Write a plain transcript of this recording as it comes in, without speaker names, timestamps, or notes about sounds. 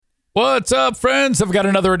What's up, friends? I've got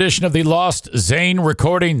another edition of the Lost Zane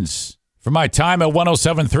recordings from my time at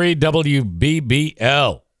 107.3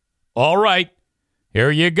 WBBL. All right,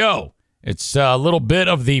 here you go. It's a little bit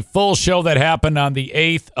of the full show that happened on the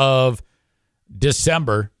 8th of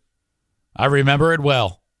December. I remember it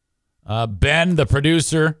well. Ben, the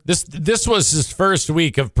producer, this was his first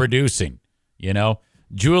week of producing, you know.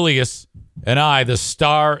 Julius and I, the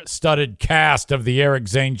star-studded cast of the Eric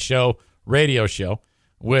Zane Show radio show,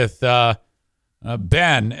 with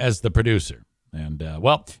Ben as the producer. And,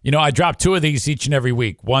 I drop two of these each and every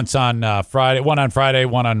week. Once on Friday, one on Friday,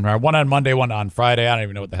 one on Monday, one on Friday. I don't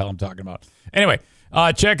even know what the hell I'm talking about. Anyway,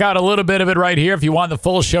 check out a little bit of it right here. If you want the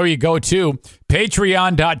full show, you go to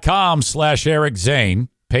patreon.com/Eric Zane.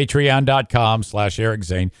 Patreon.com/Eric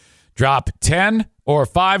Zane. Drop $10 or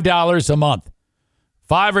 $5 a month.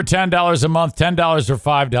 $5 or $10 a month, $10 or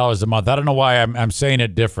 $5 a month. I don't know why I'm saying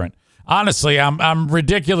it different. Honestly, I'm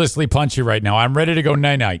ridiculously punchy right now. I'm ready to go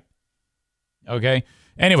night-night. Okay?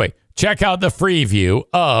 Anyway, check out the FREEview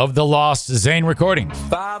of the Lost Zane recordings.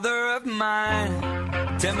 Father of mine,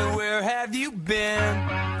 tell me where have you been?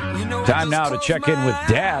 You know, time now to check in with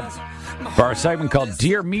Dad for our segment called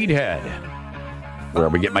Dear Meathead, where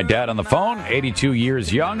we get my dad on the phone, 82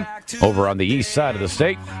 years young, over on the east side of the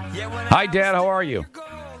state. Hi, Dad. How are you?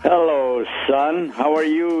 Hello, son. How are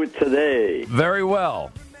you today? Very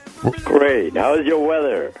well. Great. How's your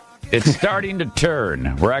weather? It's starting to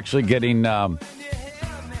turn. We're actually getting some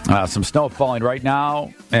snow falling right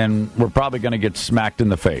now, and we're probably going to get smacked in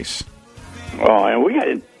the face. Oh, and we got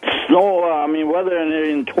snow, weather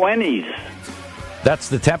in 20s. That's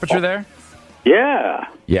the temperature there? Yeah.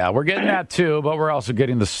 Yeah, we're getting that too, but we're also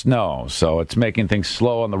getting the snow, so it's making things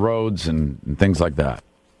slow on the roads and things like that.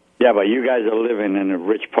 Yeah, but you guys are living in a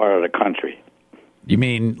rich part of the country. You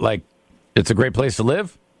mean like it's a great place to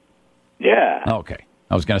live? Yeah. Okay.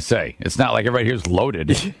 I was going to say, it's not like everybody here's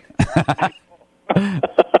loaded.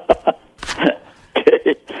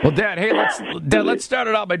 Well, Dad, hey, let's start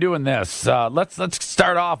it out by doing this. Let's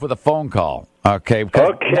start off with a phone call, okay?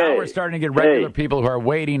 Because now we're starting to get regular people who are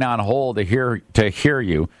waiting on hold to hear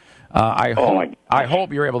you. I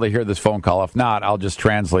hope you're able to hear this phone call. If not, I'll just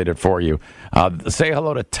translate it for you. Say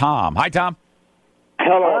hello to Tom. Hi, Tom.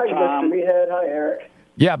 Hello, Hi, Tom. Mr. Meathead. Hi, Eric.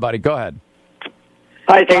 Yeah, buddy, go ahead.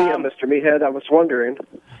 Hi, Hey, Tom. Mr. Meathead, I was wondering,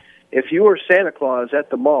 if you were Santa Claus at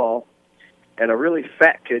the mall and a really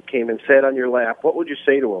fat kid came and sat on your lap, what would you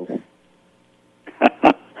say to him?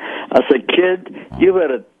 I said, kid, you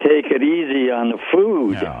better take it easy on the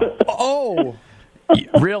food. No. Oh!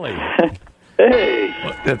 Really? Hey.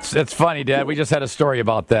 It's funny, Dad. We just had a story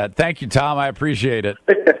about that. Thank you, Tom. I appreciate it.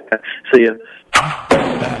 See ya.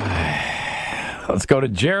 Let's go to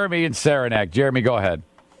Jeremy in Saranac. Jeremy, go ahead.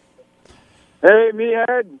 Hey,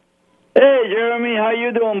 Meathead. Hey, Jeremy, how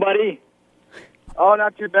you doing, buddy? Oh,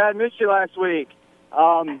 not too bad. Missed you last week.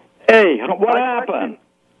 Hey, what happened?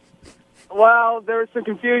 Well, there was some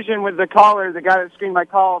confusion with the caller. The guy that screened my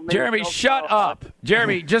call. Jeremy, shut up.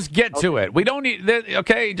 Jeremy, just get to it. We don't need...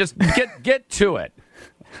 Okay, just get to it.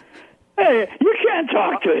 Hey, you can't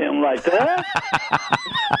talk to him like that.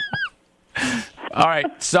 All right,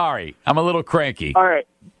 sorry. I'm a little cranky. All right.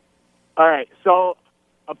 So,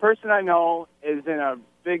 a person I know is in a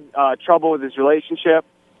big trouble with his relationship.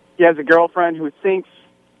 He has a girlfriend who thinks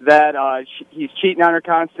that he's cheating on her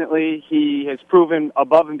constantly. He has proven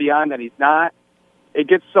above and beyond that he's not. It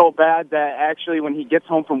gets so bad that actually when he gets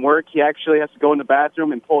home from work, he actually has to go in the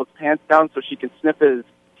bathroom and pull his pants down so she can sniff his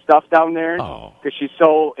stuff down there because she's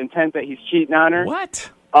so intent that he's cheating on her.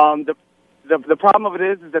 What? The problem of it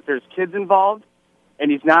is that there's kids involved,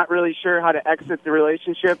 and he's not really sure how to exit the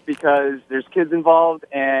relationship because there's kids involved,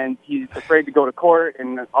 and he's afraid to go to court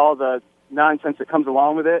and all the nonsense that comes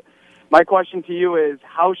along with it. My question to you is,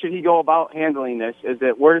 how should he go about handling this? Is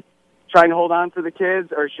it worth trying to hold on for the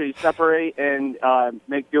kids, or should he separate and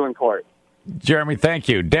make do in court? Jeremy, thank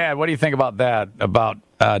you. Dad, what do you think about that, about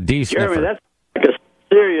D-Sniffer? Jeremy, that's like a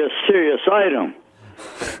serious item.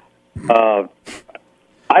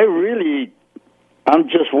 I'm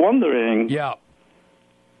just wondering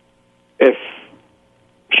if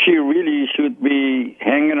she really should be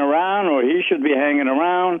hanging around or he should be hanging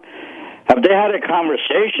around. Have they had a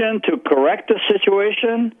conversation to correct the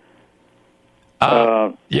situation?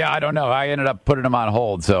 Yeah, I don't know. I ended up putting him on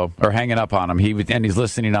hold, or hanging up on him. He's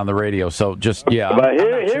listening on the radio, so just, yeah. But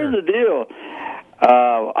here's the deal.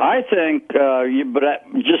 I think you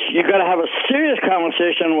got to have a serious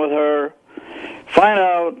conversation with her, find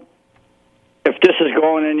out if this is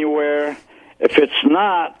going anywhere. If it's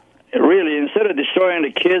not, really, instead of destroying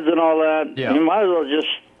the kids and all that, you might as well just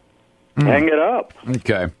hang it up.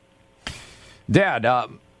 Okay. Dad,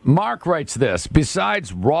 Mark writes this.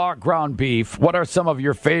 Besides raw ground beef, what are some of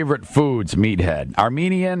your favorite foods, Meathead?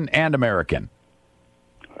 Armenian and American.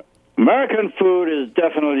 American food is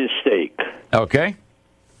definitely steak. Okay.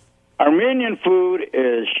 Armenian food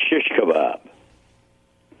is shish kebab.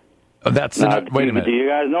 Wait a minute. Do you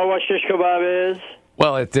guys know what shish kebab is?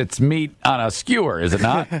 Well, it's meat on a skewer, is it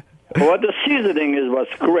not? Well, the seasoning is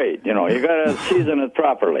what's great. You got to season it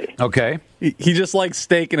properly. Okay. He just likes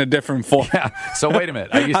steak in a different form. So wait a minute.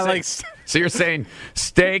 Are you so you're saying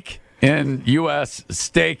steak in U.S.,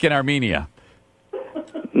 steak in Armenia?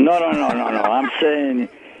 No. I'm saying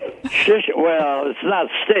well, it's not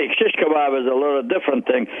steak. Shish kebab is a little different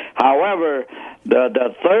thing. However,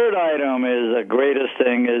 the third item is the greatest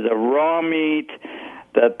thing is a raw meat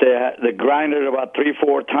that they grind it about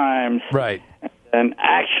 3-4 times. Right. And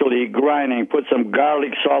actually grinding, put some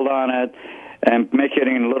garlic salt on it and make it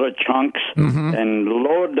in little chunks and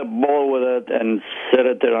load the bowl with it and sit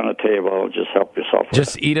it there on the table. Just help yourself with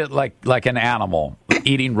Just eat it like an animal,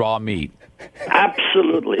 eating raw meat.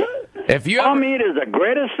 Absolutely. Raw meat is the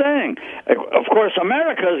greatest thing. Of course,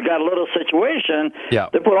 America's got a little situation. Yeah.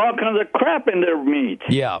 They put all kinds of crap in their meat.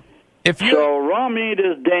 Yeah. So raw meat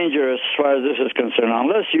is dangerous as far as this is concerned.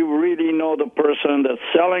 Unless you really know the person that's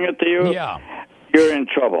selling it to you, you're in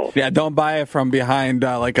trouble. Yeah, don't buy it from behind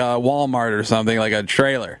like a Walmart or something, like a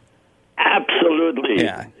trailer. Absolutely.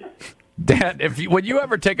 Yeah. Dad, would you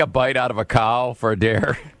ever take a bite out of a cow for a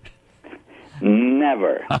dare?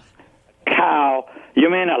 Never. Cow? You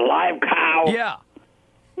mean a live cow? Yeah.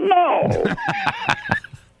 No.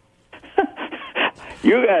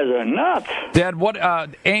 You guys are nuts.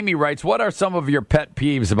 Dad, Amy writes, what are some of your pet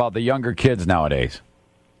peeves about the younger kids nowadays?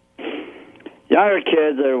 Younger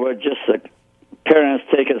kids are just the parents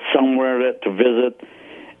take it somewhere to visit,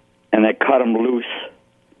 and they cut them loose,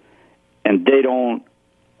 and they don't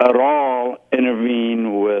at all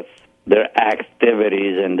intervene with their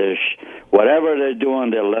activities and whatever they're doing,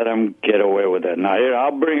 they let them get away with it. Now, here,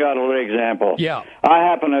 I'll bring out a little example. Yeah. I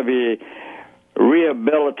happen to be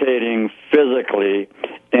rehabilitating physically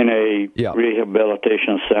in a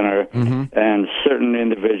rehabilitation center, and a certain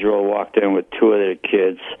individual walked in with 2 of their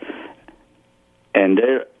kids, and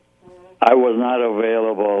I was not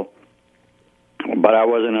available, but I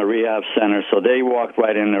was in a rehab center, so they walked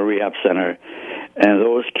right in the rehab center, and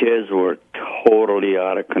those kids were totally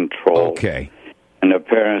out of control. Okay. And the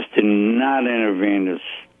parents did not intervene to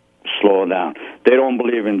slow down. They don't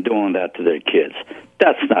believe in doing that to their kids.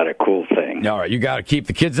 That's not a cool thing. All right, you got to keep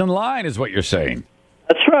the kids in line is what you're saying.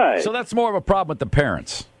 That's right. So that's more of a problem with the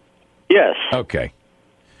parents. Yes. Okay.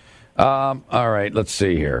 All right, let's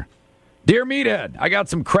see here. Dear Meathead, I got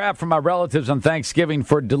some crap from my relatives on Thanksgiving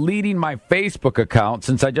for deleting my Facebook account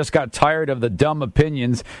since I just got tired of the dumb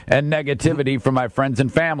opinions and negativity from my friends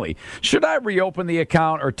and family. Should I reopen the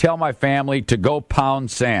account or tell my family to go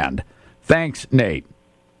pound sand? Thanks, Nate.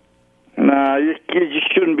 No, you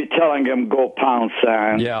shouldn't be telling them go pound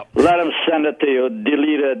sand. Yeah. Let them send it to you,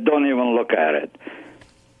 delete it, don't even look at it.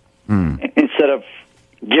 Instead of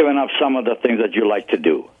giving up some of the things that you like to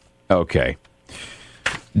do. Okay.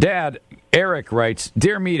 Dad, Eric writes,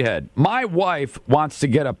 Dear Meathead, my wife wants to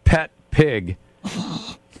get a pet pig,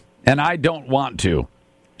 and I don't want to.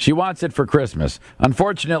 She wants it for Christmas.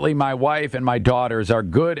 Unfortunately, my wife and my daughters are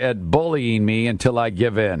good at bullying me until I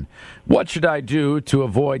give in. What should I do to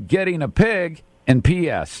avoid getting a pig? And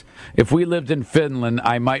P.S., if we lived in Finland,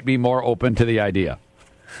 I might be more open to the idea.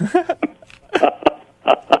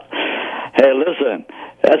 Hey, listen,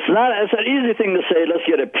 it's an easy thing to say, let's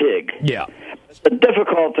get a pig. Yeah. It's a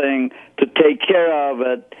difficult thing to take care of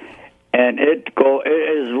it, and it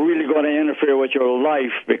is really going to interfere with your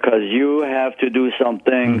life because you have to do some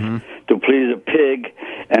things to please a pig,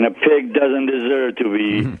 and a pig doesn't deserve to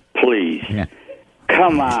be pleased. Yeah.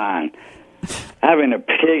 Come on. Having a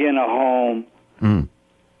pig in a home,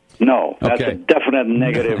 no. That's a definite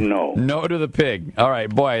negative no. No to the pig. All right,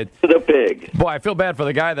 boy. To the pig. Boy, I feel bad for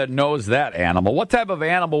the guy that knows that animal. What type of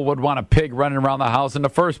animal would want a pig running around the house in the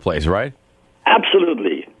first place, right?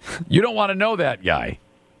 Absolutely. You don't want to know that guy.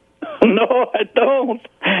 No, I don't.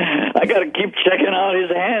 I got to keep checking out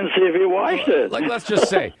his hands, see if he washed it. Like, let's just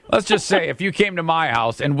say, if you came to my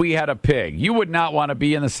house and we had a pig, you would not want to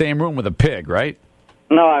be in the same room with a pig, right?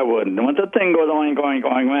 No, I wouldn't. When the thing goes going,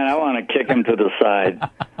 man, I want to kick him to the side.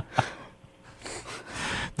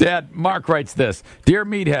 Dad, Mark writes this. Dear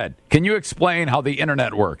Meathead, can you explain how the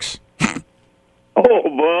internet works? Oh,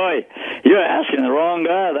 boy. You're asking the wrong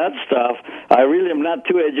guy that stuff. I really am not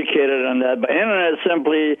too educated on that. But internet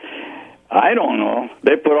simply, I don't know.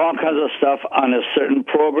 They put all kinds of stuff on a certain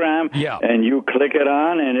program, and you click it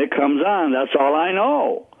on, and it comes on. That's all I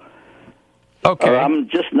know. Okay. Or I'm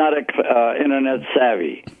just not internet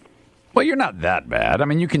savvy. Well, you're not that bad. I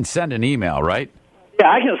mean, you can send an email, right?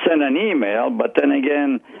 Yeah, I can send an email, but then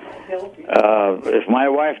again, if my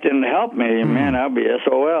wife didn't help me, man, I'll be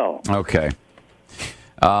SOL. Okay.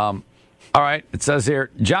 All right. It says here,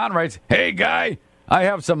 John writes, "Hey, guy, I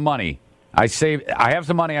have some money. I have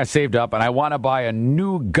some money I saved up, and I want to buy a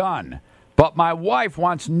new gun. But my wife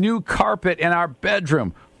wants new carpet in our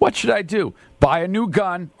bedroom. What should I do? Buy a new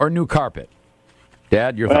gun or new carpet?"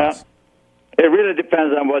 Dad, your thoughts? It really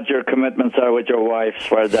depends on what your commitments are with your wife as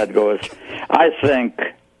far as that goes. I think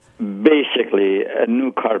basically a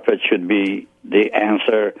new carpet should be the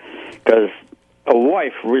answer because a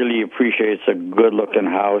wife really appreciates a good-looking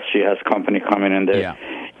house. She has company coming in there. Yeah.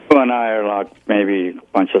 You and I are like maybe a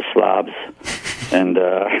bunch of slobs, and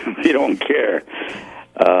we don't care.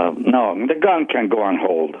 No, the gun can go on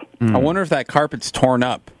hold. I wonder if that carpet's torn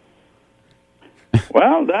up.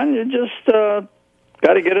 Well, then you just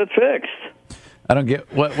got to get it fixed. I don't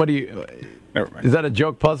get what do you? Is that a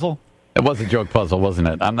joke puzzle? It was a joke puzzle, wasn't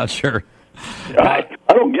it? I'm not sure. I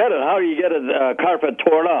don't get it. How do you get a carpet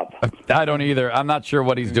torn up? I don't either. I'm not sure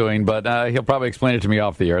what he's doing, but he'll probably explain it to me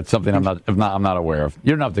off the air. It's something I'm not aware of.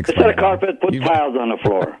 You don't have to explain. Instead of carpet, put tiles on the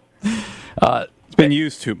floor. It's been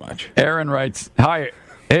used too much. Aaron writes, "Hi,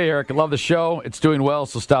 hey Eric, I love the show. It's doing well,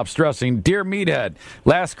 so stop stressing. Dear Meathead,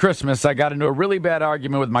 last Christmas I got into a really bad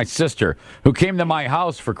argument with my sister, who came to my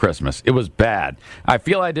house for Christmas. It was bad. I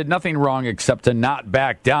feel I did nothing wrong except to not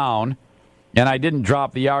back down, and I didn't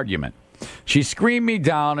drop the argument. She screamed me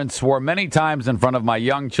down and swore many times in front of my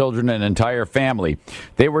young children and entire family.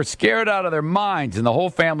 They were scared out of their minds, and the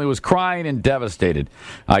whole family was crying and devastated.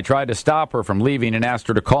 I tried to stop her from leaving and asked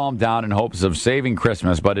her to calm down in hopes of saving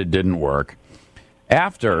Christmas, but it didn't work.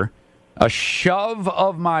 After a shove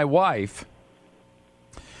of my wife,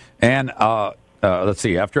 and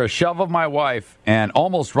after a shove of my wife and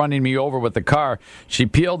almost running me over with the car, she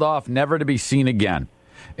peeled off, never to be seen again.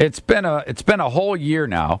 It's been a whole year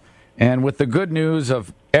now. And with the good news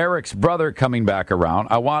of Eric's brother coming back around,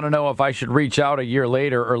 I want to know if I should reach out a year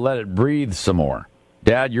later or let it breathe some more.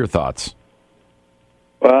 Dad, your thoughts?"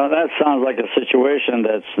 Well, that sounds like a situation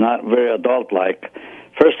that's not very adult-like.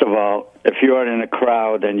 First of all, if you are in a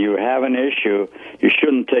crowd and you have an issue, you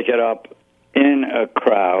shouldn't take it up in a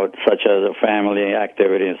crowd, such as a family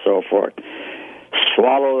activity and so forth.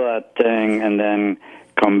 Swallow that thing and then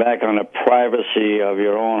come back on the privacy of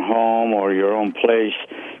your own home or your own place.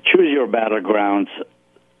 Choose your battlegrounds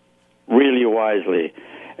really wisely.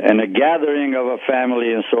 And a gathering of a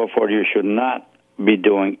family and so forth, you should not be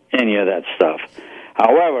doing any of that stuff.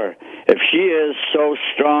 However, if she is so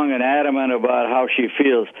strong and adamant about how she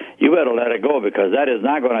feels, you better let it go because that is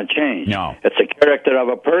not going to change. No. It's a character of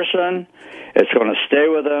a person. It's going to stay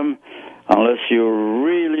with them unless you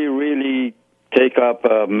really, really take up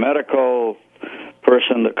a medical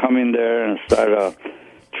person to come in there and start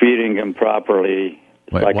treating him properly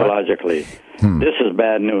psychologically. This is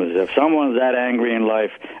bad news. If someone's that angry in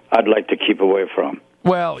life, I'd like to keep away from.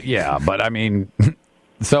 Well, yeah, but I mean,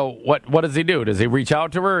 so what does he do? Does he reach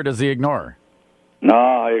out to her or does he ignore her? No,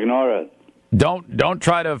 I ignore it. Don't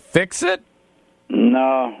try to fix it?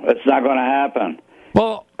 No, it's not going to happen.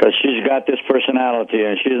 Well, because she's got this personality,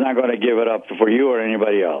 and she's not going to give it up for you or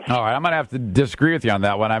anybody else. All right, I'm going to have to disagree with you on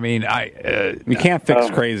that one. I mean, you can't fix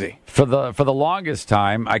crazy. For the longest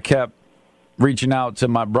time, I kept reaching out to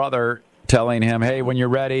my brother, telling him, "Hey, when you're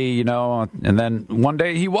ready, you know." And then one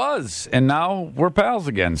day he was, and now we're pals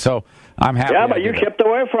again. So I'm happy. Yeah, but you kept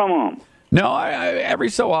away from him. No, I every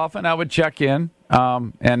so often I would check in,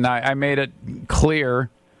 and I made it clear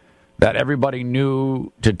that everybody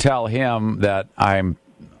knew to tell him that I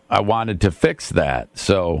wanted to fix that.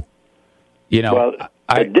 So, you know, well,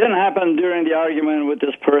 it didn't happen during the argument with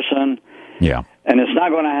this person. Yeah, and it's not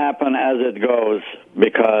going to happen as it goes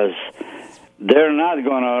because they're not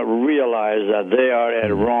going to realize that they are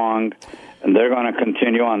at wrong, and they're going to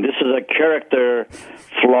continue on. This is a character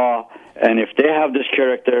flaw. And if they have this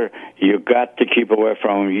character, you got to keep away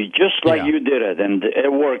from them. You just like you did it, and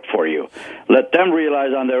it worked for you. Let them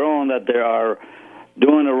realize on their own that they are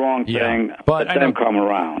doing the wrong thing. But let them come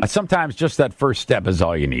around. Sometimes just that first step is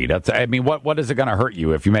all you need. I mean, what is it going to hurt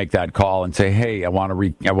you if you make that call and say, "Hey, I want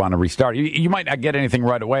to restart"? You might not get anything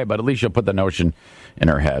right away, but at least you'll put the notion in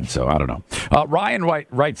her head. So I don't know. Ryan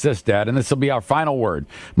writes this, Dad, and this will be our final word.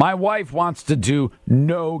 My wife wants to do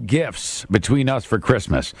no gifts between us for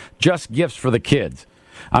Christmas, just gifts for the kids.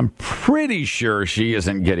 I'm pretty sure she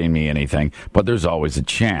isn't getting me anything, but there's always a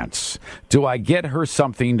chance. Do I get her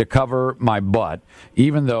something to cover my butt,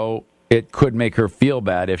 even though it could make her feel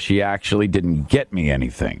bad if she actually didn't get me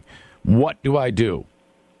anything? What do I do?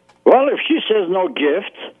 Well, if she says no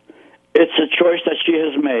gift, it's a choice that she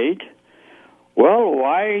has made. Well,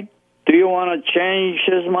 why do you want to change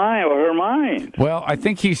his mind or her mind? Well, I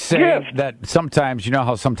think he's saying Gift. that sometimes, you know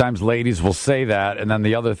how sometimes ladies will say that, and then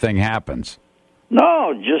the other thing happens.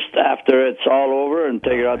 No, just after it's all over and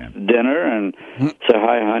take her out to dinner and say,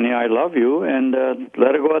 hi, honey, I love you, and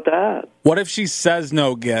let her go at that. What if she says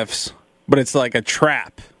no gifts, but it's like a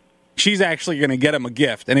trap? She's actually going to get him a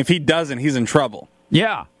gift, and if he doesn't, he's in trouble.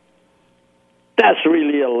 Yeah. That's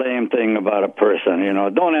really a lame thing about a person, you know.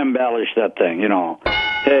 Don't embellish that thing, you know.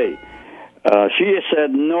 Hey, she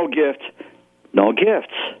said no gift, no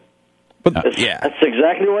gifts. But That's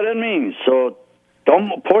exactly what it means, so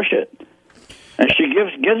don't push it. And she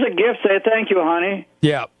gives a gift, say, thank you, honey.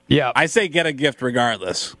 Yeah. I say get a gift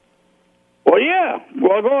regardless. Well, yeah.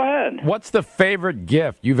 Well, go ahead. What's the favorite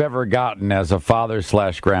gift you've ever gotten as a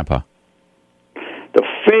father/grandpa? The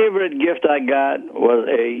favorite gift I got was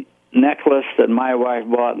a necklace that my wife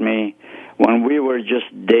bought me when we were just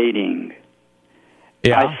dating.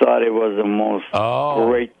 Yeah. I thought it was the most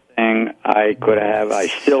great thing I could have. I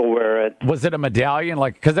still wear it. Was it a medallion?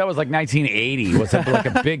 Because that was like 1980. Was it like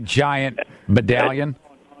a big, giant medallion?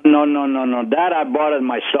 No. That I bought it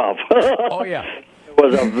myself. Oh, yeah. It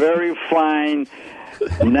was a very fine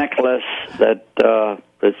necklace that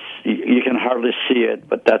you can hardly see it,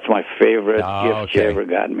 but that's my favorite gift she ever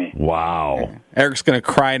got me. Wow. Eric's going to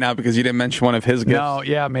cry now because you didn't mention one of his gifts. No,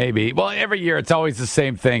 yeah, maybe. Well, every year it's always the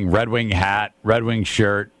same thing. Red Wing hat, Red Wing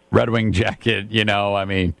shirt, Red Wing jacket, you know, I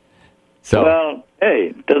mean. So. Well,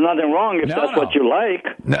 hey, there's nothing wrong if that's what you like.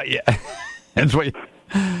 No, yeah. That's what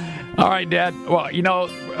All right, Dad. Well, you know,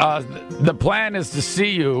 the plan is to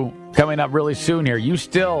see you coming up really soon here. You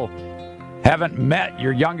still haven't met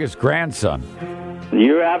your youngest grandson.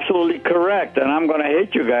 You're absolutely correct, and I'm going to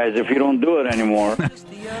hate you guys if you don't do it anymore.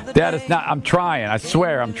 Dad, it's not. I'm trying. I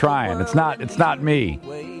swear, I'm trying. It's not me.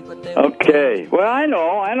 Okay. Well, I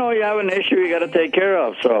know you have an issue you got to take care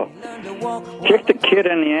of. So, kick the kid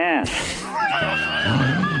in the ass.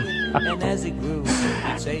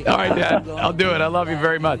 All right, Dad. I'll do it. I love you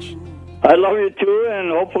very much. I love you too,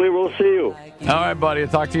 and hopefully we'll see you. All right, buddy. I'll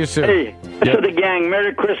talk to you soon. Hey, to the gang,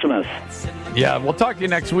 Merry Christmas. Yeah, we'll talk to you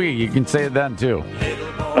next week. You can say it then, too.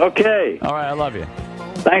 Okay. All right, I love you.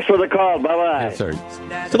 Thanks for the call. Bye-bye. Yes, sir.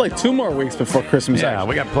 Still like 2 more weeks before Christmas. Yeah,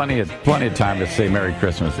 we got plenty of time to say Merry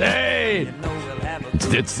Christmas. Hey!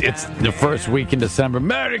 It's the first week in December.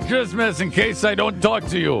 Merry Christmas in case I don't talk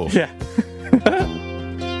to you. Yeah.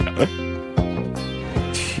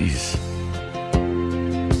 Jeez.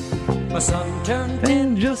 My son turned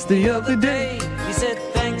 10 just the other day. He said,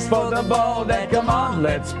 thanks For the ball that come on,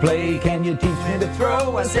 let's play. Can you teach me to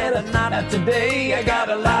throw? I said, not today. I got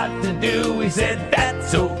a lot to do. He said,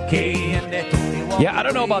 that's okay. Yeah, I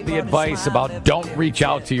don't know about the advice about don't reach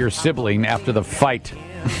out to your sibling after the fight.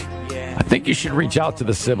 I think you should reach out to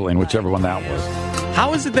the sibling, whichever one that was.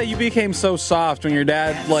 How is it that you became so soft when your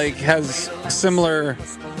dad has similar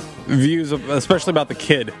views, especially about the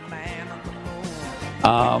kid?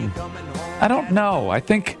 I don't know. I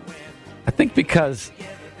think because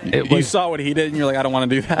You saw what he did, and you're like, I don't want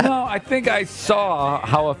to do that. No, I think I saw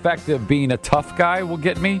how effective being a tough guy will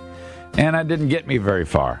get me, and it didn't get me very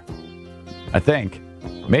far. I think.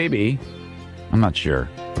 Maybe. I'm not sure.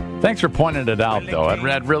 Thanks for pointing it out, though.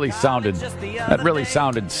 That really sounded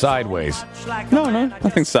sideways. No,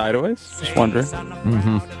 nothing sideways. Just wondering.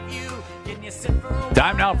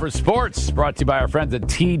 Time now for sports, brought to you by our friends at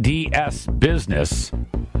TDS Business.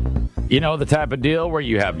 You know, the type of deal where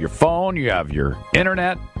you have your phone, you have your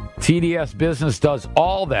internet. TDS Business does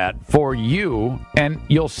all that for you, and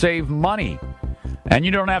you'll save money. And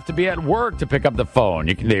you don't have to be at work to pick up the phone.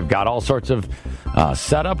 They've got all sorts of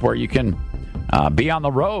setup where you can be on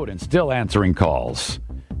the road and still answering calls.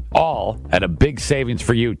 All at a big savings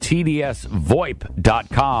for you.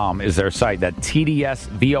 TDSVoIP.com is their site. That's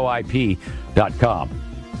TDSVoIP.com.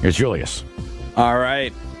 Here's Julius. All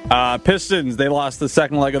right. Pistons, they lost the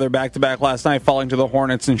second leg of their back-to-back last night, falling to the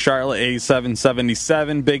Hornets in Charlotte,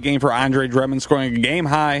 87-77. Big game for Andre Drummond, scoring a team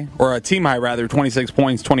high, 26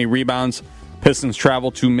 points, 20 rebounds. Pistons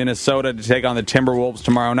travel to Minnesota to take on the Timberwolves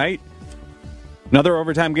tomorrow night. Another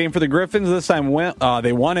overtime game for the Griffins. This time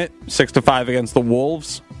they won it 6-5 against the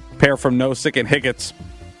Wolves. Pair from Nosek and Hicketts.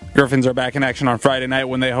 Griffins are back in action on Friday night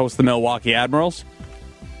when they host the Milwaukee Admirals.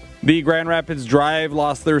 The Grand Rapids Drive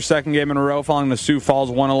lost their second game in a row, falling to Sioux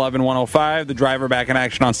Falls 111-105. The Drive are back in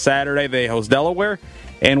action on Saturday. They host Delaware.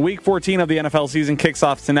 And Week 14 of the NFL season kicks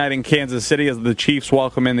off tonight in Kansas City as the Chiefs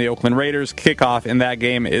welcome in the Oakland Raiders. Kickoff in that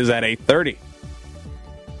game is at 8:30.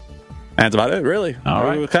 That's about it, really. All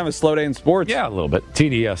right. It was kind of a slow day in sports. Yeah, a little bit.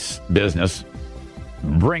 TDS Business.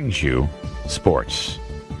 brings you sports.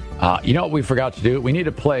 You know what we forgot to do? We need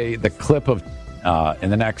to play the clip of,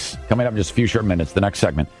 coming up in just a few short minutes, the next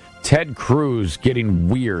segment, Ted Cruz getting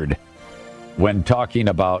weird when talking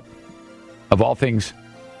about, of all things,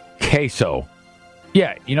 queso.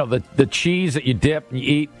 Yeah, you know, the cheese that you dip and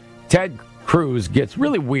you eat. Ted Cruz gets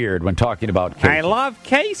really weird when talking about queso. I love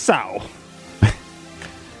queso.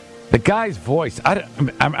 The guy's voice,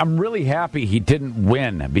 I'm really happy he didn't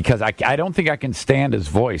win because I don't think I can stand his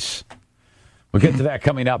voice. We'll get to that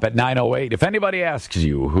coming up at 9:08. If anybody asks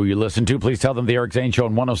you who you listen to, please tell them the Eric Zane Show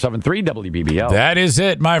on 107.3 WBBL. That is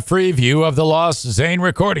it, my free view of the lost Zane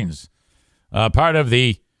recordings. Part of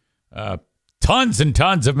the tons and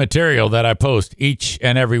tons of material that I post each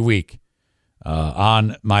and every week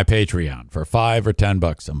on my Patreon for $5 or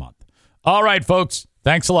 $10 a month. All right, folks.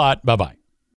 Thanks a lot. Bye-bye.